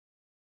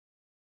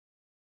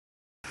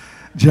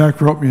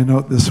Jack wrote me a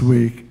note this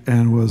week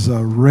and was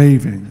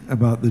raving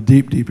about the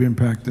deep, deep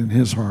impact in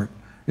his heart,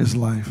 his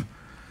life,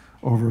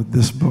 over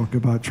this book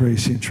about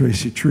Tracy. And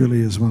Tracy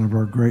truly is one of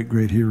our great,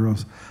 great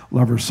heroes.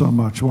 Love her so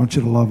much. I want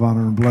you to love,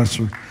 honor, and bless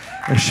her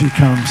as she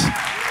comes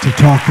to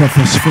talk with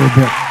us for a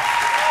bit.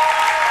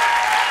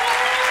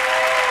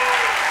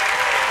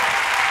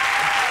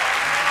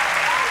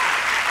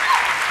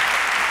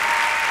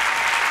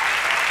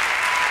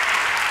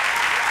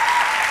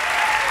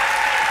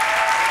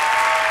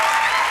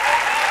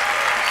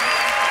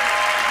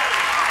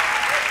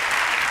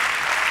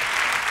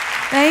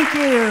 Thank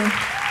you.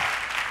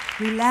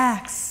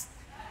 Relax.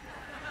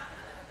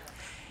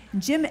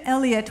 Jim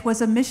Elliot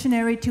was a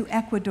missionary to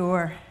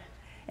Ecuador,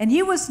 and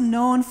he was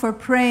known for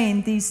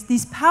praying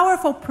these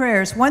powerful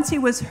prayers. Once he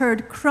was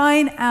heard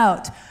crying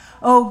out,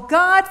 "Oh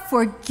God,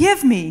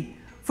 forgive me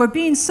for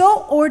being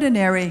so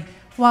ordinary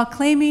while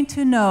claiming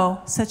to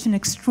know such an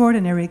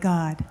extraordinary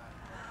God.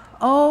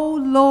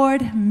 Oh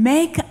Lord,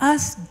 make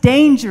us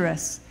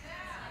dangerous."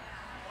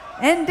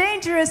 And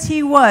dangerous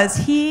he was.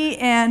 He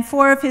and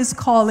 4 of his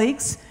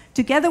colleagues,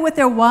 together with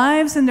their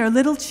wives and their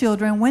little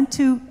children, went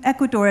to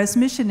Ecuador as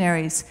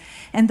missionaries.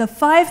 And the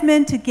 5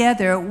 men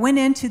together went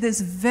into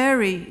this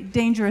very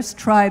dangerous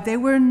tribe. They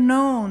were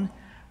known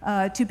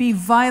to be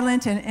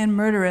violent and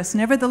murderous.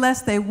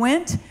 Nevertheless, they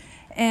went,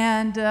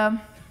 and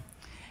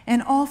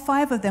all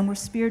 5 of them were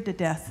speared to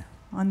death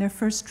on their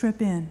first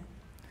trip in.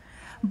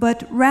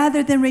 But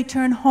rather than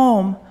return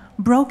home,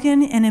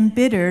 broken and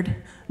embittered,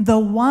 the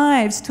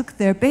wives took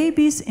their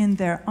babies in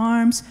their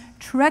arms,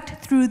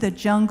 trekked through the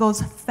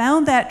jungles,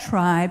 found that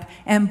tribe,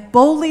 and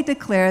boldly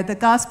declared the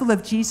gospel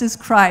of Jesus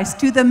Christ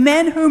to the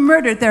men who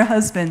murdered their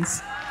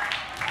husbands.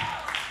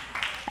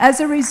 As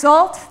a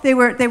result, they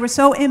were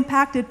so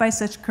impacted by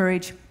such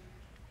courage.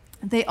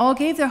 They all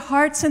gave their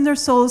hearts and their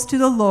souls to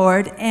the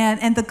Lord,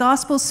 and the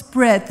gospel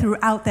spread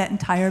throughout that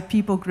entire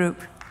people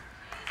group.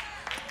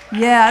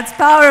 Yeah, it's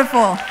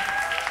powerful.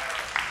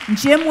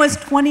 Jim was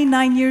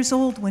 29 years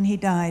old when he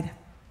died.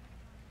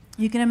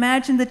 You can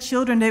imagine the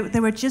children, they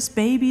were just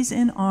babies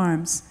in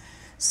arms.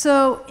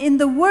 So in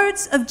the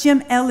words of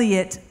Jim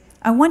Elliot,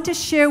 I want to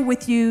share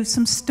with you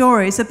some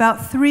stories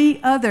about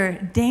 3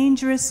 other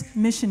dangerous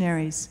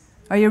missionaries.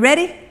 Are you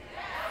ready?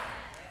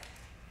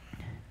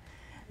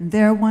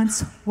 There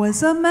once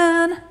was a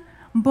man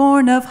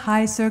born of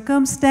high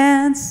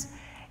circumstance,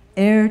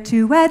 heir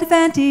to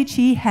advantage,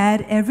 he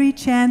had every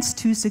chance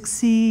to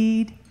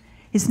succeed.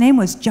 His name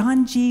was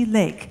John G.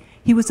 Lake.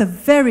 He was a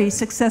very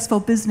successful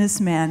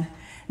businessman.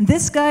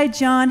 This guy,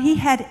 John, he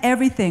had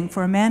everything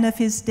for a man of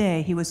his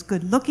day. He was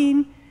good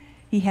looking,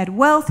 he had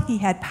wealth, he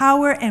had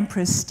power and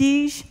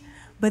prestige,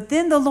 but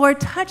then the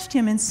Lord touched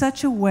him in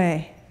such a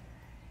way.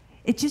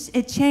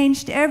 It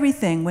changed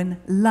everything when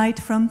light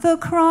from the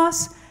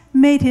cross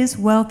made his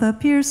wealth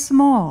appear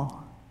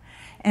small.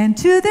 And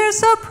to their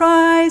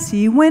surprise,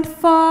 he went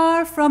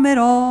far from it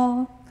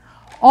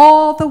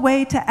all the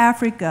way to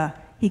Africa.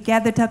 He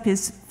gathered up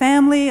his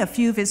family, a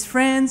few of his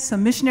friends,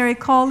 some missionary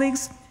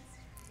colleagues.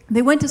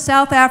 They went to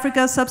South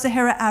Africa,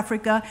 Sub-Saharan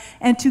Africa,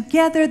 and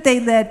together they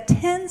led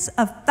tens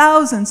of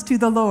thousands to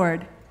the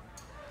Lord.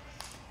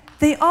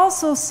 They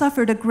also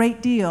suffered a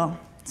great deal.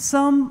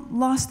 Some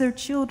lost their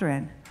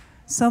children.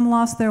 Some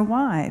lost their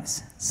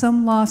wives.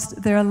 Some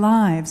lost their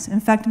lives. In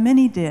fact,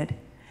 many did.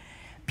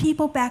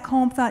 People back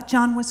home thought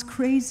John was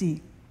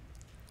crazy.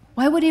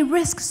 Why would he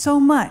risk so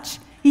much?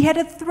 He had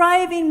a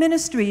thriving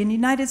ministry in the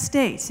United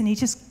States, and he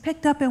just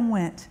picked up and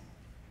went.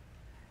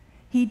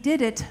 He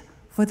did it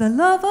for the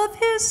love of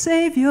his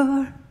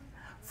Savior,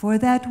 for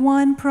that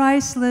one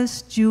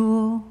priceless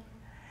jewel.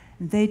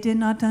 They did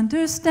not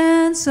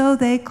understand, so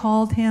they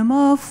called him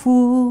a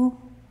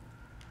fool.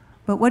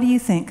 But what do you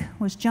think?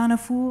 Was John a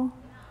fool?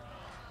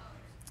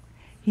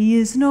 He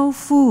is no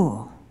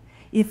fool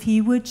if he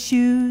would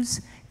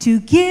choose to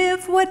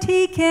give what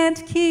he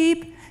can't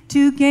keep,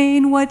 to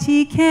gain what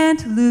he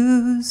can't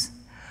lose,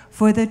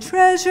 for the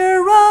treasure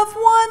of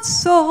one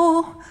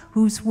soul,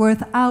 whose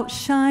worth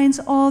outshines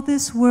all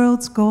this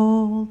world's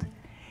gold.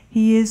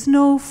 He is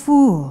no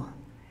fool.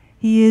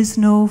 He is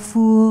no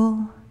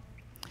fool.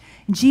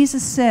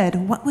 Jesus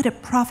said, what would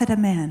it profit a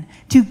man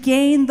to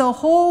gain the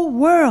whole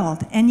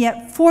world and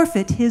yet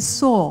forfeit his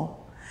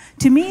soul?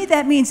 To me,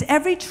 that means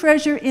every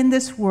treasure in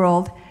this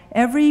world,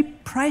 every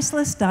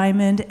priceless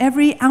diamond,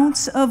 every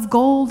ounce of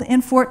gold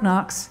in Fort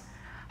Knox.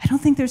 I don't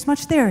think there's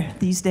much there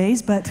these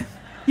days, but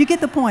you get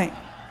the point.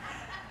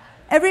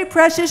 Every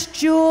precious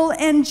jewel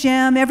and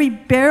gem, every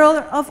barrel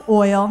of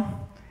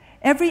oil,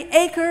 every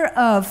acre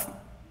of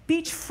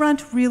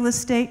beachfront real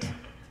estate,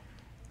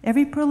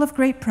 every pearl of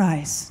great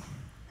price,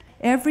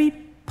 every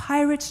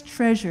pirate's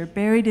treasure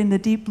buried in the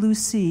deep blue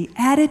sea,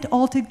 add it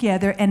all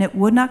together and it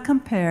would not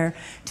compare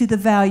to the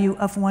value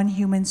of one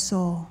human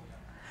soul.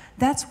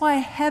 That's why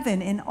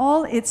heaven, in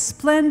all its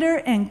splendor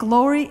and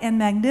glory and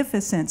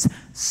magnificence,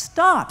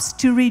 stops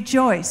to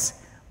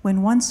rejoice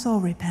when one soul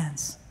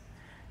repents.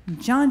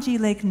 John G.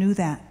 Lake knew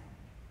that.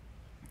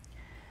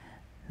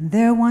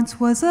 There once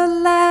was a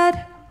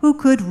lad who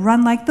could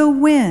run like the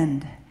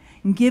wind,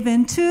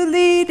 Given to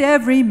lead,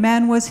 every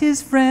man was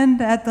his friend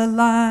at the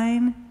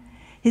line.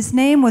 His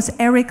name was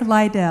Eric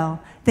Liddell.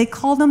 They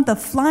called him the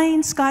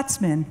Flying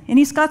Scotsman.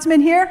 Any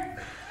Scotsmen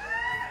here?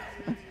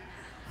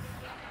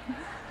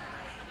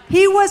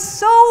 He was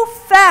so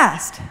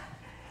fast.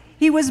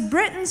 He was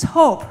Britain's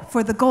hope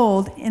for the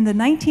gold in the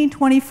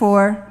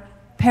 1924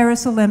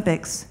 Paris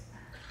Olympics.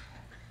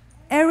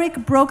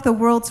 Eric broke the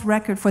world's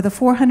record for the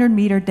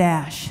 400-meter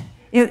dash.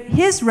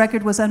 His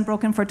record was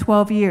unbroken for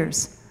 12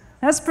 years.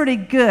 That's pretty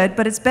good,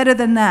 but it's better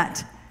than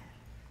that.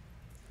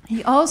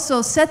 He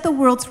also set the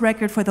world's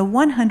record for the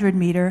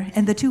 100-meter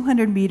and the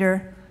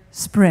 200-meter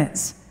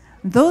sprints.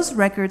 Those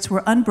records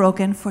were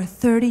unbroken for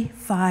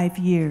 35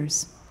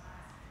 years.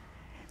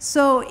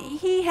 So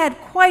he had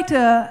quite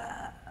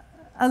a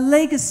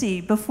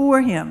legacy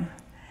before him.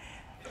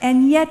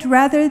 And yet,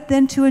 rather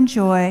than to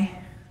enjoy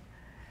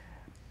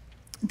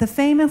the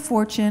fame and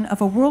fortune of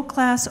a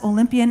world-class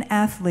Olympian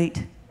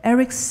athlete,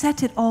 Eric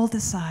set it all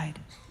aside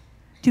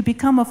to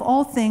become, of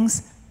all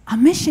things, a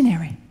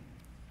missionary.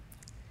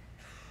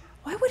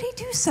 Why would he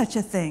do such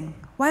a thing?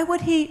 Why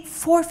would he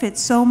forfeit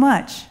so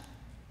much?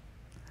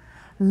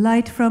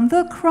 Light from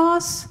the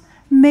cross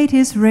made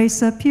his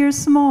race appear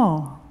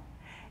small,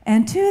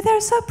 and to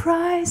their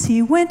surprise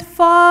he went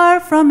far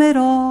from it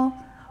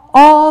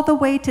all the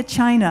way to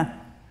China,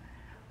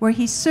 where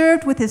he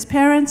served with his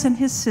parents and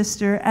his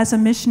sister as a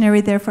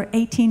missionary there for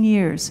 18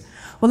 years.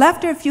 Well,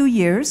 after a few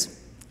years,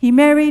 he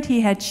married,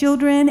 he had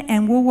children,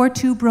 and World War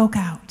II broke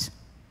out.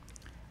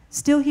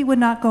 Still, he would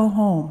not go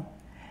home.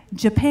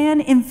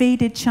 Japan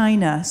invaded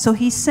China, so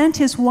he sent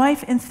his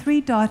wife and 3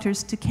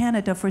 daughters to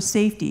Canada for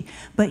safety,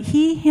 but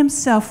he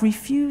himself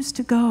refused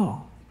to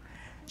go.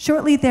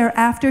 Shortly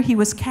thereafter, he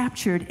was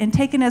captured and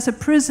taken as a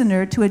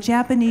prisoner to a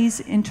Japanese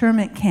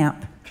internment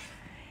camp.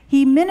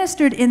 He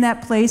ministered in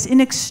that place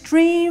in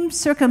extreme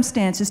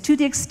circumstances, to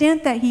the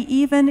extent that he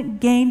even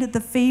gained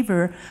the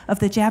favor of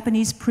the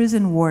Japanese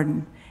prison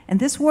warden. And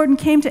this warden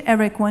came to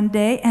Eric one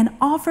day and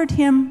offered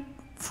him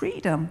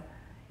freedom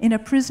in a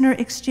prisoner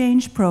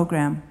exchange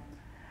program.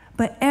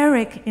 But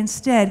Eric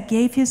instead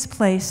gave his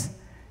place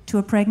to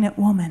a pregnant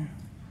woman.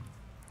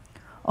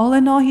 All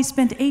in all, he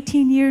spent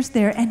 18 years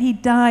there, and he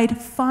died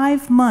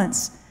 5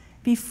 months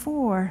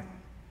before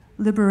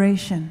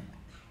liberation.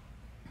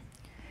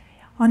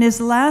 On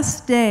his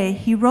last day,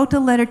 he wrote a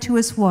letter to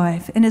his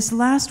wife, and his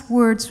last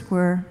words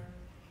were,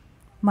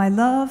 "My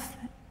love,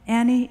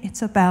 Annie,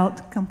 it's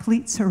about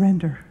complete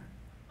surrender."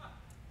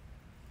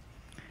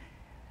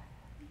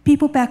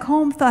 People back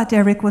home thought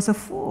Eric was a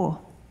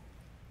fool.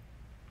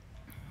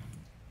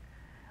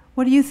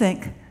 What do you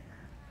think?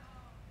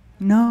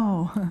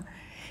 No,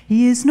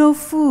 he is no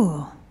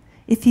fool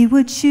if he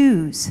would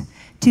choose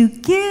to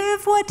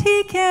give what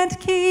he can't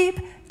keep,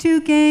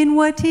 to gain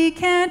what he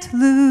can't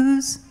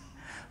lose,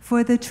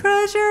 for the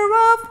treasure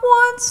of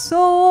one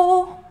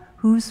soul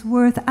whose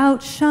worth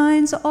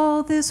outshines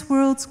all this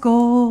world's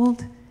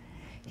gold.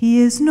 He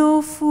is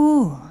no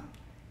fool,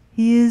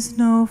 he is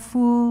no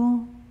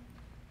fool.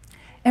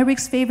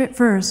 Eric's favorite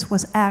verse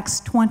was Acts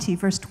 20,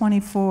 verse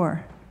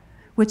 24,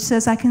 which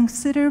says, "I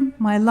consider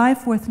my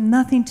life worth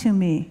nothing to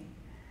me,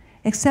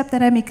 except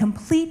that I may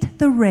complete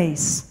the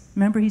race."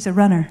 Remember, he's a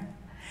runner.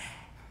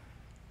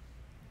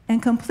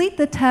 "And complete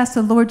the task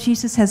the Lord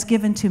Jesus has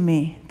given to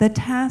me, the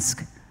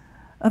task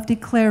of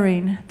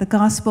declaring the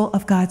gospel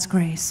of God's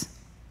grace.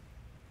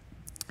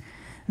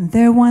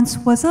 There once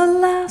was a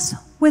lass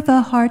with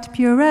a heart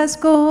pure as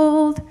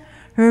gold.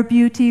 Her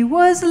beauty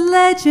was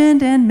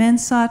legend, and men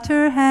sought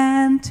her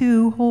hand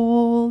to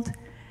hold."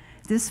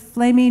 This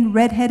flaming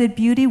red-headed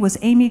beauty was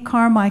Amy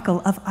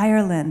Carmichael of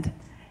Ireland.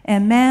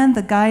 And man,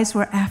 the guys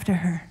were after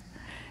her.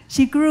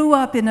 She grew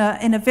up in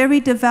a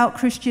very devout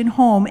Christian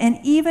home, and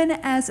even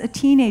as a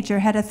teenager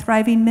had a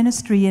thriving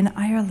ministry in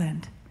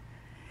Ireland.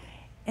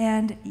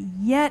 And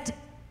yet,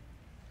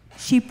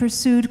 she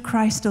pursued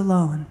Christ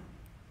alone.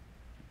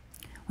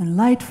 When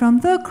light from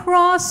the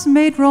cross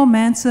made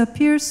romance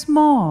appear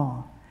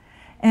small,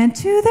 and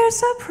to their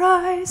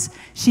surprise,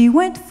 she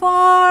went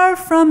far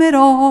from it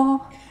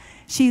all.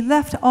 She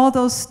left all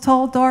those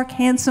tall, dark,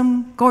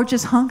 handsome,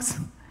 gorgeous hunks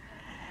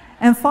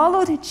and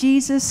followed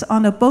Jesus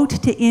on a boat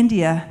to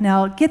India.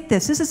 Now, get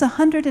this is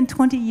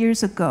 120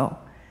 years ago.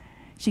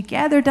 She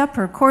gathered up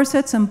her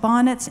corsets and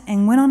bonnets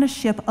and went on a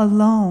ship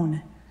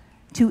alone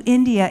to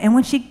India. And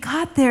when she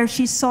got there,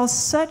 she saw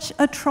such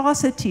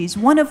atrocities,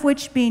 one of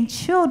which being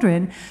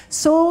children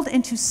sold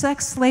into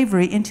sex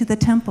slavery into the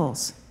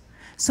temples.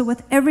 So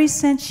with every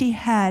cent she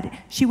had,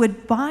 she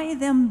would buy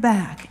them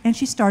back, and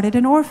she started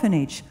an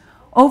orphanage.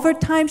 Over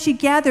time, she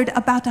gathered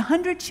about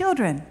 100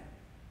 children.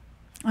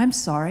 I'm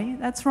sorry,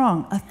 that's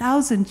wrong,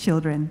 1,000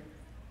 children.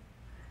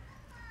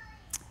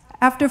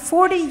 After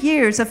 40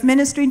 years of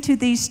ministering to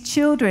these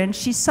children,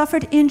 she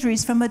suffered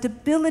injuries from a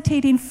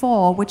debilitating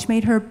fall, which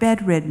made her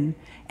bedridden,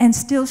 and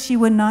still she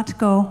would not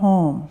go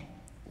home.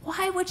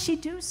 Why would she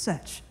do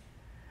such?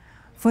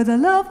 For the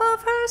love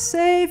of her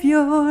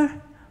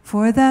Savior,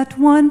 for that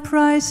one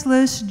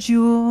priceless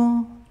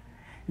jewel.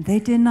 They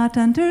did not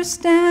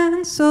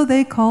understand, so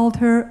they called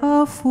her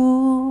a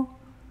fool.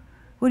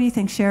 What do you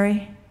think,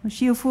 Sherry? Was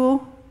she a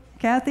fool?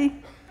 Kathy?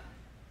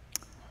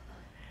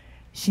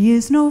 She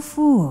is no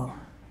fool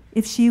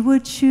if she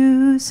would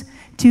choose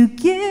to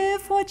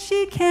give what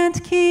she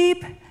can't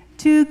keep,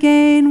 to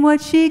gain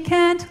what she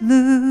can't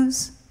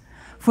lose,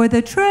 for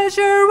the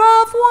treasure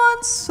of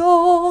one's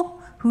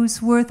soul, whose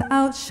worth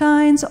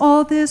outshines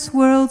all this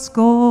world's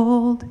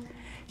gold.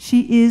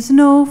 She is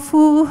no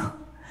fool.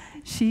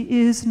 She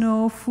is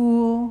no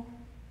fool.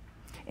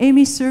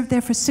 Amy served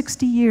there for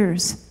 60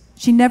 years.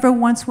 She never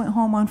once went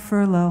home on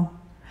furlough.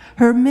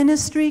 Her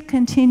ministry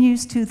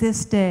continues to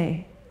this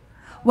day.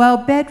 While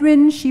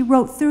bedridden, she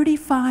wrote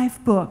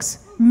 35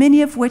 books,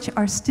 many of which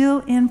are still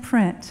in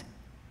print.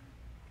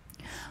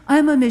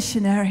 I'm a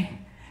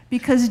missionary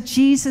because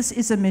Jesus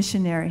is a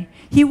missionary.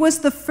 He was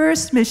the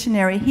first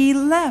missionary. He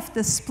left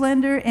the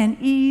splendor and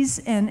ease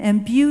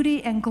and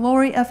beauty and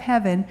glory of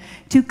heaven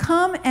to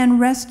come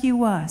and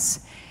rescue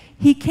us.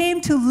 He came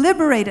to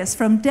liberate us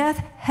from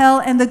death, hell,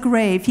 and the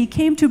grave. He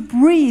came to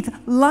breathe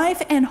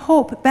life and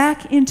hope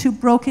back into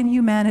broken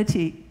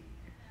humanity.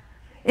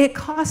 It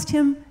cost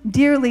him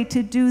dearly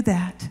to do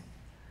that.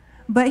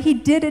 But he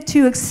did it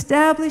to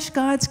establish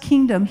God's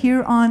kingdom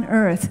here on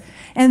earth.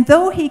 And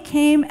though he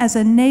came as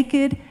a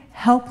naked,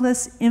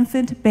 helpless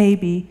infant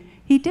baby,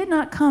 he did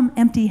not come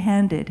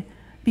empty-handed,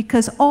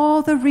 because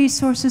all the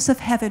resources of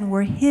heaven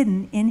were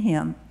hidden in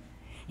him.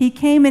 He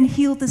came and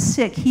healed the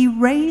sick. He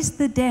raised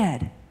the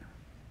dead.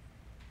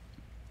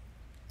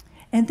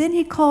 And then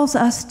he calls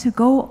us to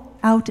go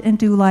out and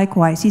do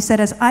likewise. He said,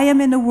 as I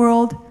am in the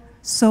world,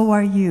 so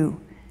are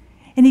you.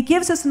 And he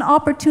gives us an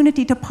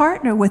opportunity to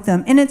partner with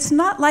them. And it's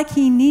not like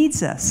he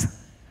needs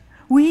us.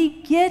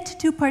 We get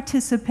to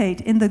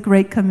participate in the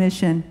Great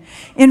Commission.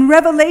 In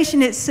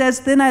Revelation, it says,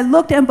 then I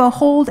looked and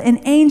behold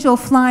an angel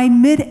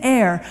flying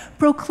mid-air,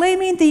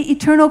 proclaiming the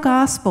eternal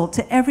gospel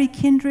to every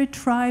kindred,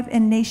 tribe,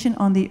 and nation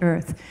on the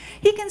earth.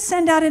 He can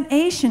send out an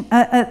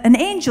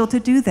angel to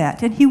do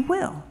that, and he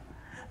will.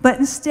 But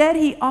instead,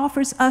 he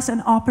offers us an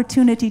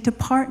opportunity to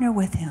partner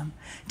with him,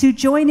 to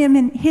join him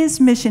in his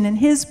mission and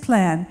his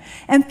plan.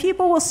 And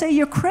people will say,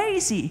 you're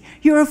crazy,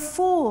 you're a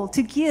fool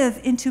to give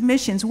into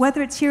missions,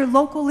 whether it's here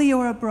locally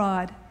or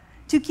abroad,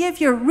 to give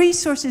your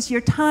resources,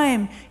 your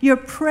time, your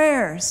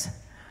prayers.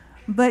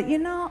 But you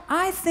know,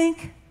 I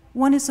think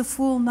one is a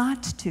fool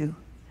not to,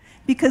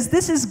 because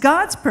this is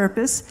God's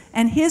purpose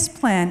and his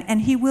plan,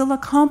 and he will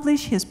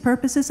accomplish his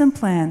purposes and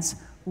plans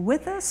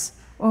with us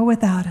or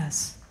without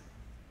us.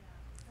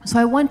 So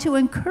I want to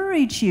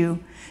encourage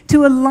you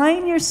to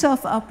align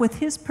yourself up with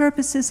his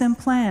purposes and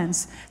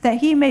plans, that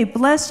he may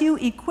bless you,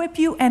 equip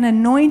you, and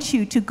anoint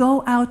you to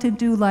go out and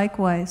do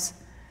likewise.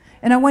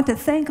 And I want to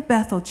thank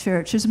Bethel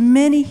Church. There's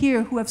many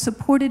here who have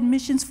supported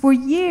missions for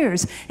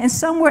years, and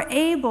some were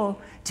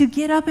able to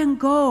get up and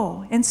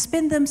go and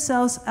spend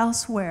themselves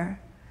elsewhere.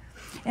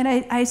 And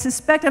I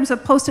suspect I'm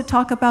supposed to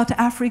talk about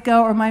Africa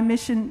or my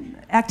mission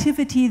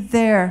activity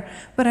there,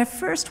 but I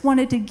first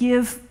wanted to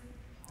give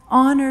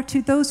honor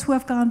to those who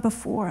have gone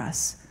before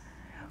us,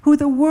 who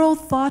the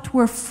world thought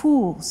were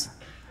fools,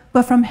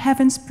 but from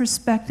heaven's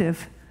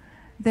perspective,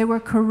 they were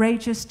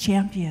courageous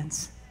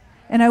champions.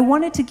 And I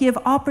wanted to give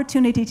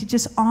opportunity to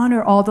just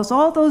honor all those.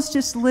 All those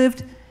just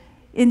lived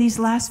in these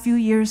last few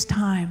years'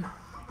 time,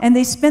 and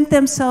they spent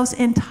themselves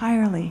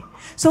entirely.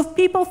 So if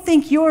people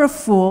think you're a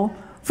fool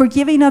for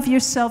giving of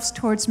yourselves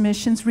towards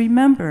missions,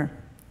 remember,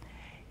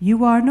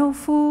 you are no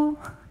fool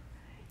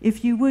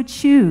if you would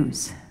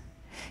choose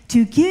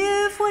to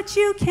give what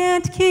you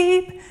can't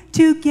keep,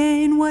 to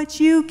gain what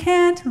you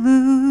can't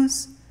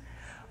lose,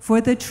 for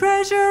the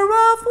treasure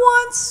of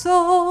one's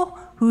soul,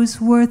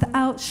 whose worth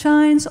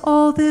outshines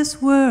all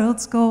this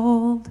world's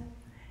gold.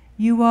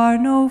 You are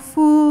no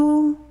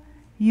fool,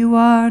 you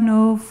are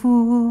no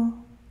fool.